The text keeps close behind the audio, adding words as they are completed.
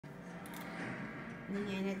นี่ไ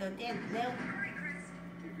งไนโตรเจนเร็ว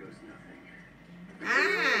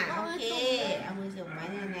โอเคเอามือจุ่มไว้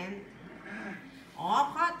ในนั้นอ๋อ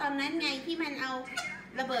เพราะตอนนั้นไงที่มันเอา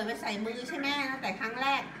ระเบิดไปใส่มือใช่ไหมตั้งแต่ครั้งแร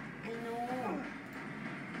กไอ้นู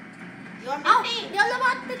โยนไปสิเดี๋ยวระเ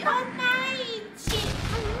บิดติดโดนไปฉีด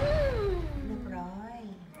เรียบร้อย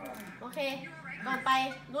โอเคก่อนไป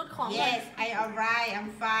รูดของ Yes I alright I'm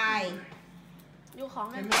fine ดูของ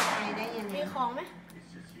กัน ไม่ไปได้ยังไงมีของไหม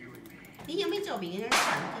นี่ยังไม่จบอีกนะถ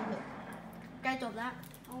ามจริงเถอะใกล้จบแล้ว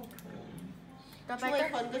ต่อไปช่วย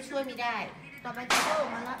คนก็ช่วยไม่ได้ต่อไปจะสู้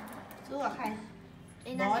มาแล้วสู้กับใคร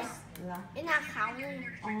บอสเหรอไอ้นาขาวเลย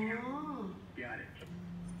อ๋อ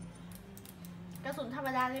กระสุนธรรม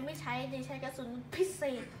ดาเลยไม่ใช้เลยใช้กระสุนพิเศ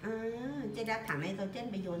ษจะดักถังไนโตรเจน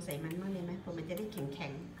ไปโยนใส่มันมากเลยไหมเพราะมันจะได้แข็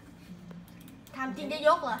งทำจริงจะย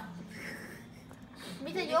กเหรอไ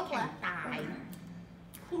ม่จะยกเหรอตาย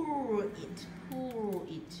pull it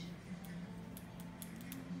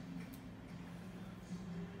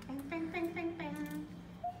แป้งติ๊ง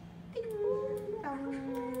ตอง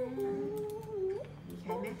มีใคร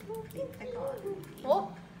ไหมติดไปก่อนโอ้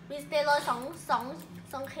มีสเตียรอยด์ส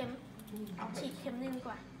องเข็มฉีดเข็มนึงดีก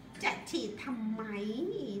ว่าจะฉีดทำไม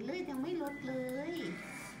เลือดยังไม่ลดเลย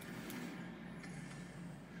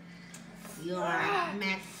Your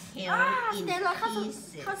max health in pieces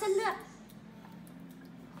เข้าเส้นเลือด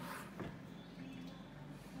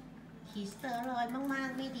ขีสเตอรอยมาก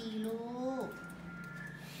ๆไม่ดีลูก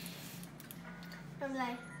เป็นไร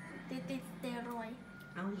ติดสเตียรอยด์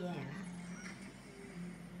เอาแย่ละ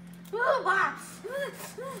บ้า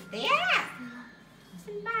เดี๋ยว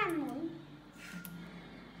ฉันบ้านหมุน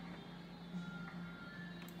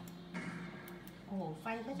โอ้ไฟ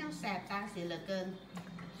ก็ช่างแสบตาเสียเหลือเกิน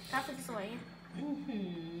กราฟิกสวย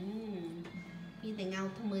มีแต่เงา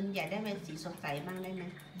ทะมึนอยากได้เป็นสีสดใสบ้างได้ไหม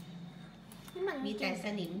มีแต่ส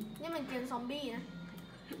นิมนี่มันเกมซอมบี้นะ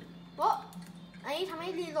โอ้ไอ้ทำให้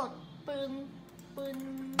รีโหลดปืน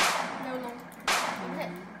เร็วลง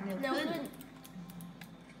เร็วขึ้น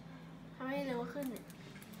ทำให้เร็วขึ้น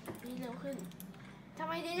นี่เร็วขึ้นทำ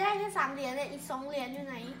ไมได้แค่3 เหรียญเลยอีก2 เหรียญอยู่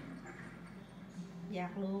ไหนอยา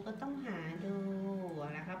กรู้ก็ต้องหาดู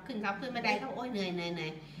นะครับขึ้นบันไดก็โอ้ยเหนื่อย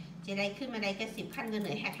จะได้ขึ้นบันไดแค่10 ขั้นก็เห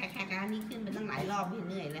นื่อยแฮกนี่ขึ้นไปตั้งหลายรอบ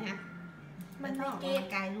เหนื่อยเลยฮะมันต้องออกกำลัง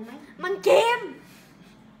กายรู้ไหมมันเกม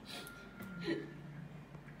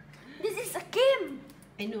This is a game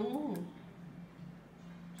ไอ้หนู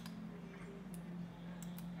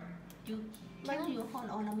you hold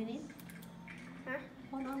on a minute ฮะ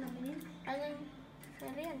hold on a minute ไปเลยไป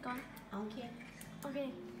เรียนก่อนโอเค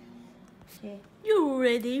You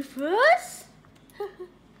ready first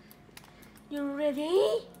You ready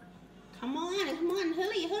Come on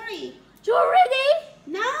hurry You ready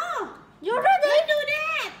No You ready Don't do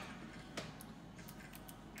that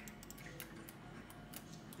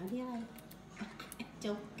อันนี้อะไรโ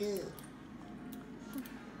จ๊กเกอร์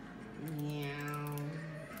เงี้ยว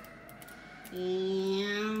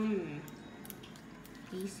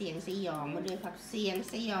มีเสียงสยองมาด้วยครับเสียง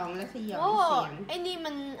สยองและสยองเสียงไอ้นี่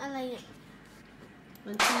มันอะไรเนี่ย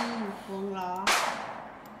มันคือวงล้อ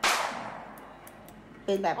เ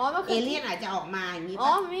ป็นแบบเอเลี่ยนอาจจะออกมาอย่างนี้ป่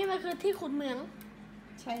ะมันคือที่ขุดเหมือง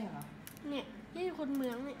ใช่เหรอเนี่ยที่ขุดเหมื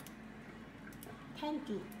องเนี่ยแท่น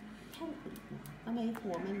ขุดทำไมหั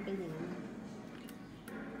วมันเป็นอย่างนั้น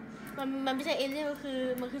มันไม่ใช่เอเลี่ยนมั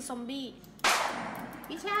นคือซอมบี้ไ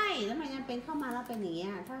ม่ใช่แล้วมันยังเป็นเข้ามาแล้วเป็นอย่างเงี้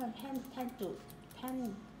ยถ้าแท่นจุดแ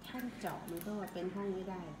ท่นเจาะมันก็เป็นห้องไม่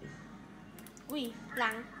ได้สิอุ้ยรั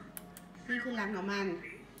งนี่คือรังของมัน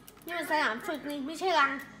นี่มันสนามฝึกนี่ไม่ใช่รั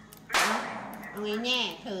งเอาไงแน่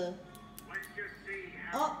เธอ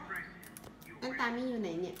โอ้น้ำตาไม่อยู่ไหน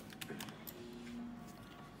เนี่ย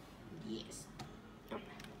yes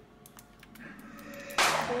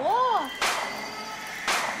โอ้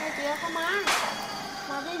เดี๋ยวเข้ามา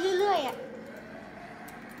ได้เรื่อยๆอ่ะ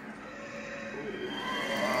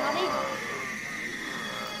มาดิ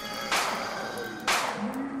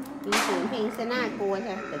มีเสียงเพลงซะน่ากลัวใ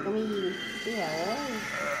ช่แต่ก็ไม่ยิงเดี๋ยว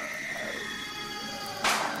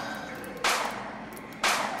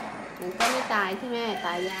มันก็ไม่ตายใช่ไหมต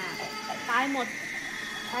ายยากตายหมด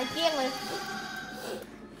ตายเกลี้ยงเลย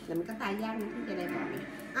แต่มันก็ตายยากนะที่จะได้บอก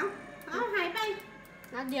เอ้าหายไป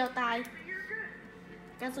นัดเดียวตาย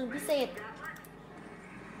กระสุนพิเศษ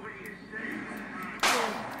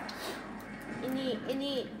ไอ้นี่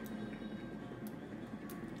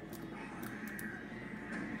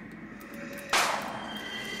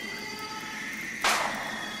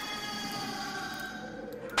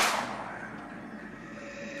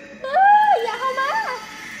อย่าเข้ามา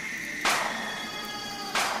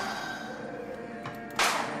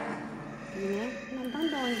เห็นไหมมันต้อง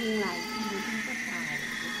โดนยิงหลายทีถึงจะตาย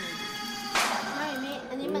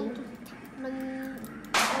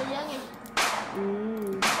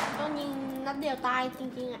ตายจ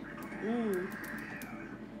ริงๆอ่ะ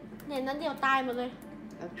เนี่ยนัดเดียวตายหมดเลย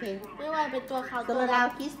โอเคไม่ว่าเป็นตัวเขาตัวเรา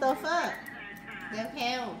คริสโตเฟอร์เร็วเ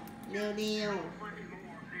ร็ว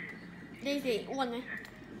ดีสิอ้วนไหม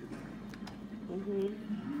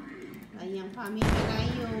เรายังพอมีเวลา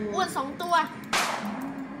อยู่อ้วน2 ตัว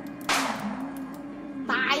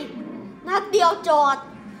ตายนัดเดียวจอด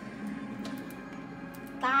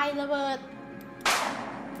ตายระเบิด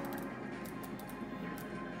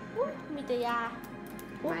มีแต่ยา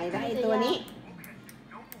ไม่ได้ตัวนี้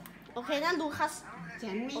โอเคนั่นดูคัส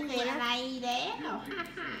ฉันไม่มีอะไรแล้ว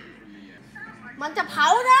มันจะเผา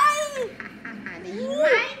ได้ได้ยินไห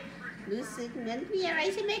มรู้สึกเหมือนมีอะไร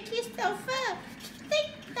ใช่ไหมคริสโตเฟอร์ติ๊ก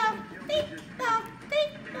ตอกติ๊กตอกติ๊ก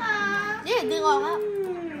ตอกนี่ดึงออกแล้ว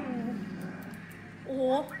โอ้โ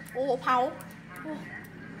หเผา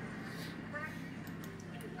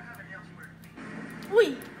อุ้ย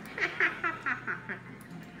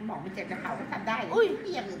บอกมันจะเผาก็ทำได้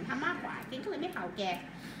ที่อย่างอื่นทำมากกว่าจริงก็เลยไม่เผาแก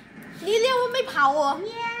นี่เรียกว่าไม่เผาเหรอ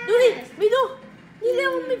ดูดิไม่ดูนี่เรียก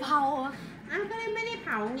ว่าไม่เผาเหรอก็เลยไม่ได้เผ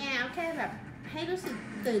าไงเอาแค่แบบให้รู้สึก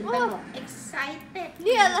ตื่นตระหนก excited เ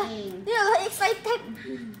นี่ยเหรอexcited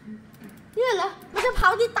เนี่ยเหรอมันจะเผา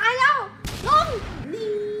ที่ตายแล้วลงนี่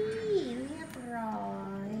เรียบร้อ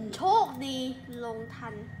ยโชคดีลงทั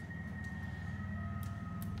น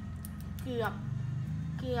เกือบ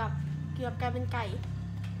กลายเป็นไก่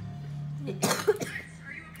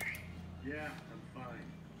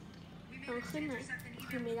ต้องขึ้นหน่อย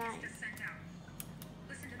ขึ้นไม่ได้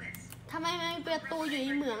ทำไมไม่เปิดตู้อยู่ใน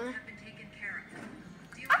เหมือง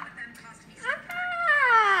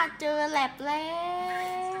เจอแลบแล้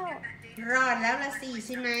วรอดแล้วละสิใ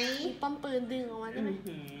ช่ไหมป้อมปืนดึงออกมาได้ไหม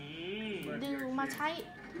ดึงมาใช้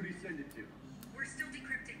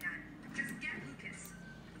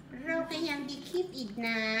เราก็ยังดีคลิปอีกน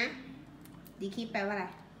ะดีคลิปแปลว่าอะไร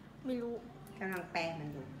ไม่รู้กำลังแปลมัน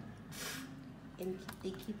อยู่เอ็นคลิป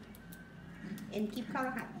ดีคลิปเอ็นคลิปเข้าร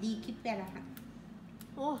หัสดีคลิปแปลรหัส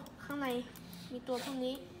โอ้ข้างในมีตัวพวก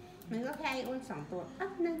นี้มันก็แค่ไออ้น2 ตัว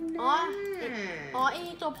นึงอ๋อไอ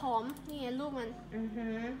ตัวผอมนี่ไงรูปมัน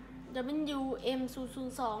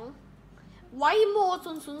WM002 ไวโม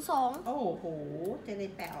002โอ้โหจะได้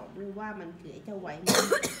แปลออกหรือว่ามันคือไอเจ้าไวโม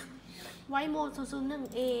ไวโม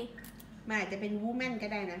001A มันอาจจะเป็นวูแมนก็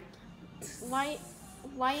ได้นะไ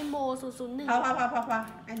วโม001พอ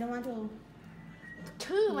I don't want to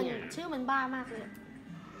ชื่อมันบ้ามากเลย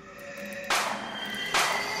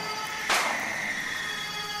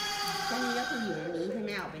ตรงนี้ก็คืออยู่ตรงนี้ใช่ไห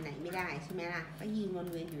มออกไปไหนไม่ได้ใช่ไหมล่ะก็ยืนวน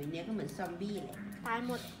เวียนอยู่ในนี้ก็เหมือนซอมบี้เลยตายห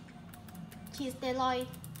มดฉีดสเตียรอยด์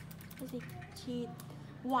ดูสิฉีด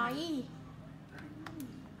ไว้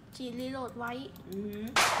ฉีดรีโหลดไว้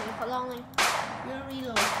เดี๋ยวขอลองเลย Your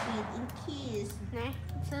reload speed increase นะ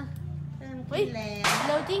เพิ่มขึ้นแล้วเ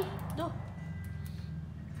ร็วจริงดู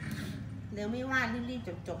เร็วไม่ว่ารีบ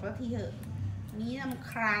จบแล้วทีเถอะนี้รำ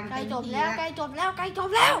คาญใกล้จบแล้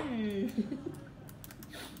ว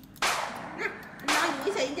นอนอ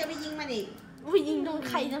ยู่เฉยจะไปยิงมันอีกยิงโดน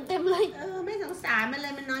ไข่เต็มเลยไม่สงสารมันเล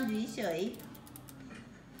ยมันนอนอยู่เฉย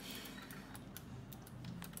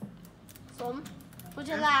สมพุ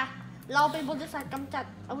ชลาเราเป็นบริษัทกำจัด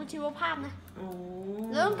อาวุธชีวภาพนะ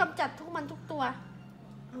แล้วต้องกำจัดทุกตัว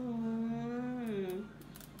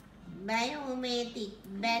Biometric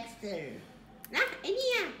Baxter นะไอเ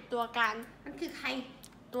นี่ยตัวการมันคือใคร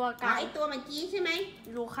ตัวการไอตัวเมื่อกี้ใช่ไหม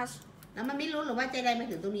ลูคัสแล้วมันไม่รู้หรือว่าใจใดมา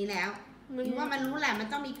ถึงตรงนี้แล้วคิดว่ามันรู้แหละมัน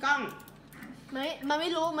ต้องมีกล้องมันไม่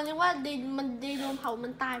รู้มันนึกว่าดินโดนเผามั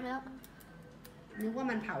นตายไปแล้วนึกว่า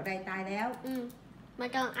มันเผาใดตายแล้วมัน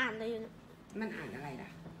กำลังอ่านอะไรอยู่นะมันอ่านอะไรล่ะ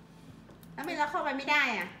แล้วไม่เราเข้าไปไม่ได้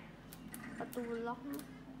อ่ะประตูล็อก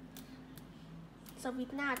สวิต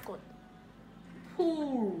ช์หน้ากด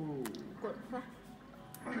กดซะ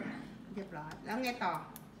เรียบร้อยแล้วไงต่อ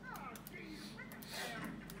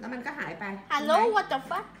แล้วมันก็หายไปฮัลโหลwhat the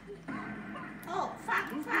fuck โอ้ฟัก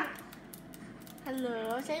ฮัลโหล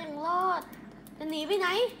ใช้ยังรอดจะหนีไปไหน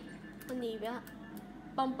มันหนีไปละ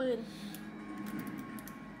ปอมปืน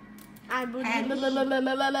อ่านอ่า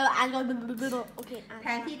นโอเคแท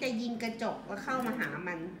นที่จะยิงกระจกแล้วเข้ามาหา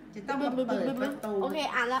มันจะต้องมาเปิดประตูโอเค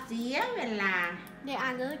อ่านละเสียเวลาเดี๋ยวอ่า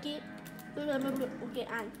นเมื่อกี้โอเค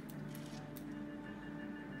อ่าน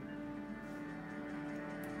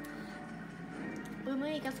ปืนไม่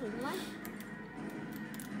มีกระสุนวะ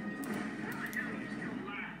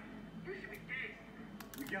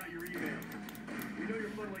Got your email. We know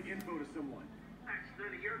you're funneling info to someone. That's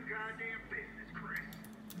none of your goddamn business, Chris.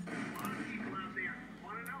 A lot of people out there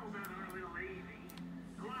want to know about our little Amy.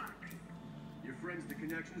 A lot of people. Your friends, the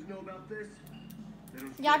connections, know about this?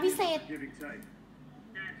 They don't be safe. Giving type.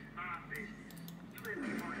 That's my business. You let me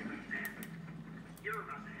worry about that. You're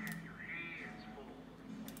about to have your hands full.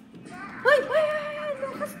 เฮ้ยลู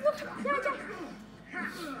คัส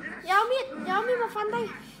อย่าเอามีดมาฟันได้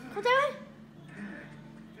เข้าใจไหม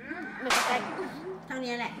ไม่เข้าใจ เท่า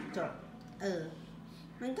นี้แหละจบ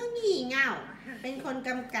มันก็งี่เง่าเป็นคนก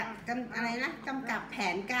ำกับแผ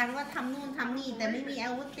นการว่าทำนู่นทำนี่แต่ไม่มีอ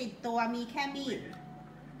าวุธติดตัวมีแค่มีด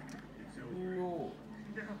โง่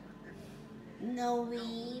โนวี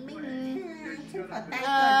ไม่มีฉันขอตาย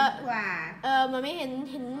ก่อนดีกว่ามันไม่เห็น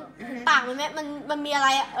ปากมันไหมมันมีอะไร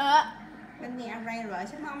มันมีอะไรเหรอ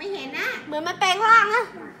ฉันมองไม่เห็นนะเหมือนมันแปลงร่างนะ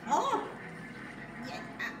โอ้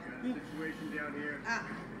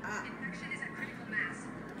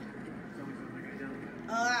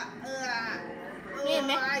นี่เห็นไ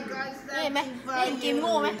หมเกมโ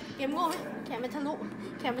ง่ไหมแขนมันทะลุ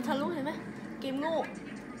เห็นไหมเกมโง่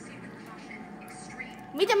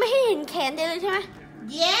มิจะไม่ให้เห็นแขนเดเลยใช่ไหม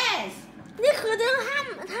yes นี่คือเรื่องห้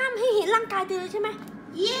ามให้เห็นร่างกายเดเลยใช่ไหม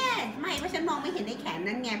yes ไม่เพราะฉันมองไม่เห็นในแขน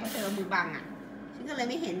นั้นไงเพราะเธอมือบังฉันก็เลย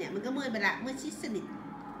ไม่เห็นเนี่ยมันก็มืดไปละมืดชิดสนิท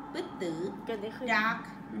ปึ๊ดตื้อ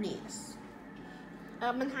darkness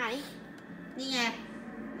มันหายนี่ไง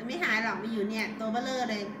มันไม่หายหรอกมันอยู่เนี่ยตัวเบลอ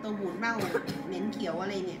เลยตัวบูดเน่าเหม็นเขียวอะ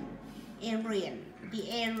ไรเนี่ยเอเรียน the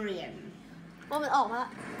alien ว่ามันออกมาละ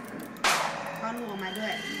เขาหนูออกมาด้ว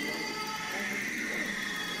ย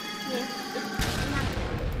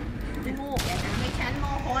นี่โง่แกนะไม่ฉันโม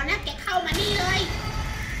โหนะแกเข้ามานี่เลย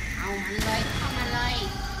เอามันเลยเข้ามาเลย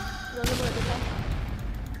โดนระเบิดไปเลย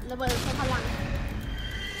ระเบิดใช้พลัง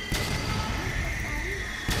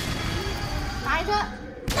ตายเถอะ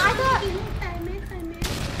ตายไหม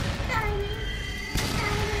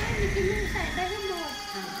มีกินลูกใส่ไปให้หมด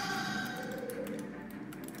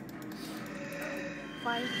ไฟ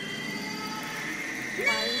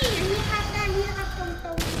นี่ครับด้านนี้นะครับต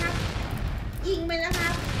รงๆครับยิงไปแล้วครั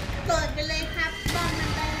บเปิดไปเลยครับบอมมัน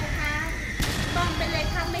ไปเลยครับบอมไปเลย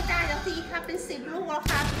ครับไม่ตายแล้วสิครับเป็น10 ลูกแล้ว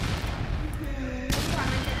ครับกว่า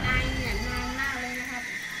มันจะตายเนี่ยนานมากเลยนะครับ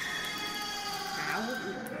หาอาวุธ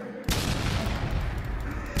อีก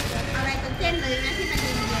อะไรตื่นเต้นเลยนะที่มันเ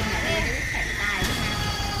ย็นๆจะได้แข็งตายใช่ไหม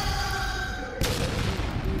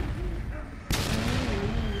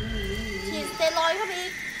ฉีดสเตียรอยด์เข้าไปอี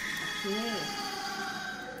ก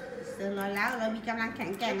สเตียรอยด์แล้วเรามีกำลังแข็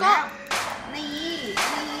งแกร่งแล้ว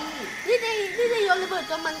นี่ได้โยนระเบิด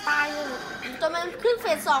จนมันตายเลยจนมันขึ้นเฟ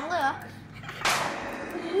ส 2เลยเหรอ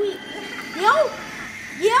เดี๋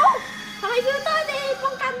ยวทำไมฟิลเตอร์ดีป้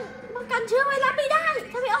องกันเชื้อไวรัสไม่ได้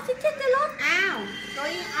ทำไมออกซิเจนจะลด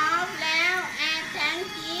going off แล้ว air tank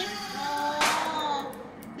keep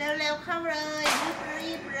เร็วเข้าเลย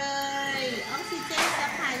รีบเลยออกซิเจนซั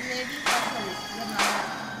พพลาย ready for service เรียบร้อย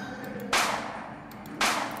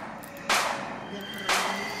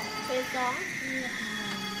เฟส 2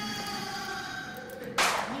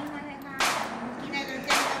ยิงอะไรคะกินไนโตรเจ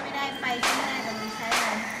นก็ไม่ได้ไฟก็ไม่ได้แต่มันใช้อะไร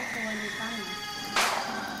ที่ตัวนี้ตั้ง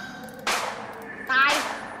ตาย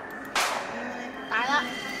แล้ว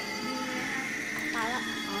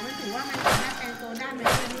ไม่ถือว่ามันสามารถแปลงตัวได้ไหม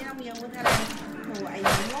วันนี้เรามีอาวุธอะไรโหไอ้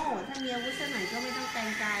โง่ถ้ามีอาวุธสักหน่อยก็ไม่ต้องแปลง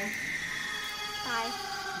กายตาย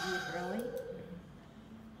เรียบร้อย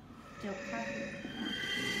จบครับ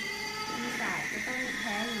มีศาสตร์ก็ต้องแ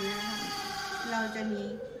พ้อย่างนี้นะครับเราจะมี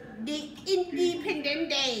The Independent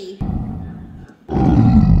Day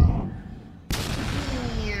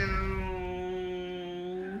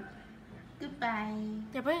Goodbye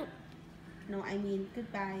อย่าเพิ่งNo I mean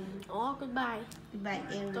goodbye goodbye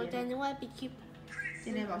เองตัวใจนึกว่าปิดคลิปจะ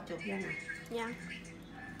ได้บอกจบยังยัง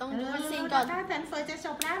ต้องดูซีนก่อนถ้าแฟนเฟิร์จะจ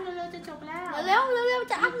บแล้วเร็วจะจบแล้วเร็ว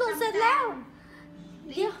จะอัพโหลดเสร็จแล้ว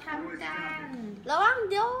เดี๋ยวทำกันระวัง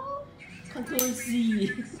เดี๋ยว Control C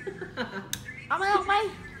เอามันออกไป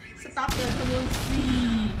Stop เดิน Control C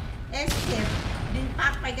Escape ดึงปลั๊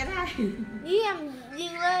กไปก็ได้เยี่ยมยิ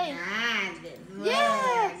งเลยเย้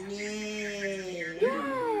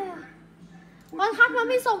พรทับมัน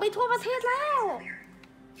ไม่ส่งไปทั่วประเทศแล้ว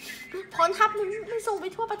พรทับมันไม่ส่งไป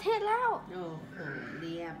ทั่วประเทศแล้วโอ้โหเ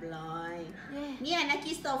รียบร้อยเนี่ยนะค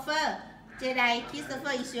ริสโตเฟอร์เจไดคริสโตเฟอ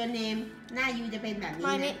ร์ is your name หน้ายูจะเป็นแบบ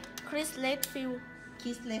นี้นะคริสเลดฟิ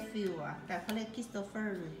ลอ่ะแต่เขาเรียกคริสโตเฟอ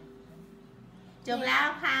ร์เลยจบแล้ว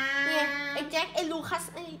ค่ะเนี่ยไอ้แจ็คไอ้ลูคัส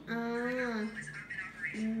เ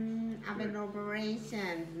อาเป็น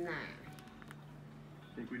operation น่ะ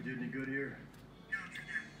Think we did any good here?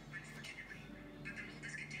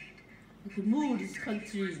 We could move this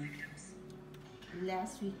country.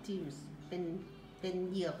 Last victims เป็น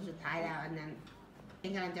เหยื่อคนสุดท้ายแล้วอันนั้นเป็น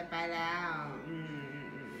กำลังจะไปแล้ว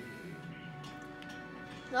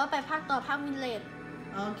แล้วไปภาคต่อภาควินเลด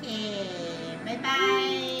โอเคบายบาย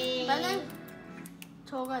แล้วนึงโ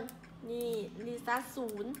ชว์ก่อนนี่รีสตาร์ท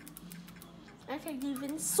0 Attack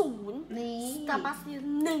Defense 0 นี่ Star Burst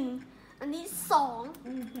 1 อันนี้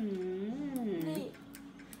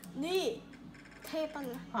2 นี่เทปะ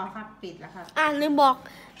นะ พอครับปิดแล้วครับ ลืมบอก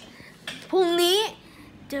พรุ่งนี้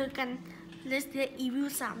เจอกัน Resident Evil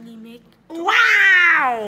 3 Remake ว้าว